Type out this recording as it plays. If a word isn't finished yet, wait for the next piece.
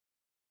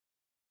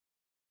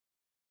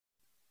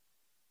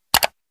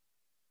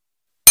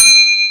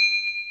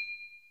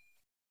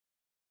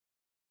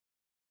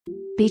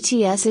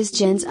BTS's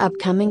Jin's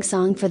upcoming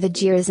song for the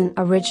Jirisan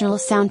original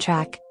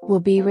soundtrack will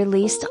be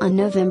released on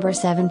November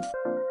 7th.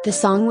 The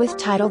song with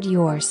titled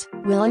Yours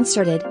will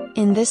inserted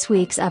in this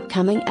week's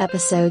upcoming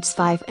episodes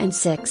 5 and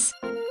 6.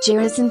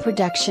 Jirisan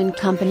production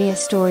company A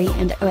Story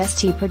and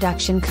OST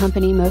production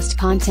company Most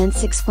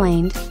Contents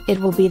explained, it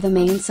will be the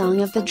main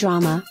song of the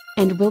drama,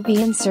 and will be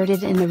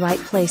inserted in the right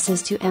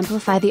places to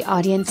amplify the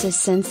audience's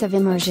sense of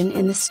immersion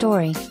in the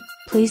story.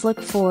 Please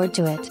look forward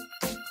to it.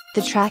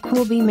 The track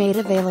will be made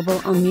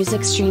available on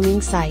music streaming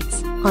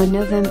sites on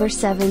November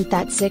 7th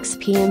at 6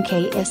 p.m.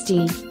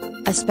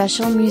 KST. A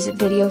special music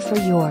video for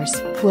Yours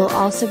will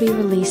also be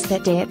released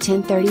that day at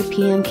 10:30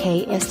 p.m.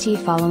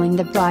 KST following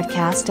the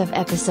broadcast of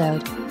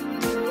episode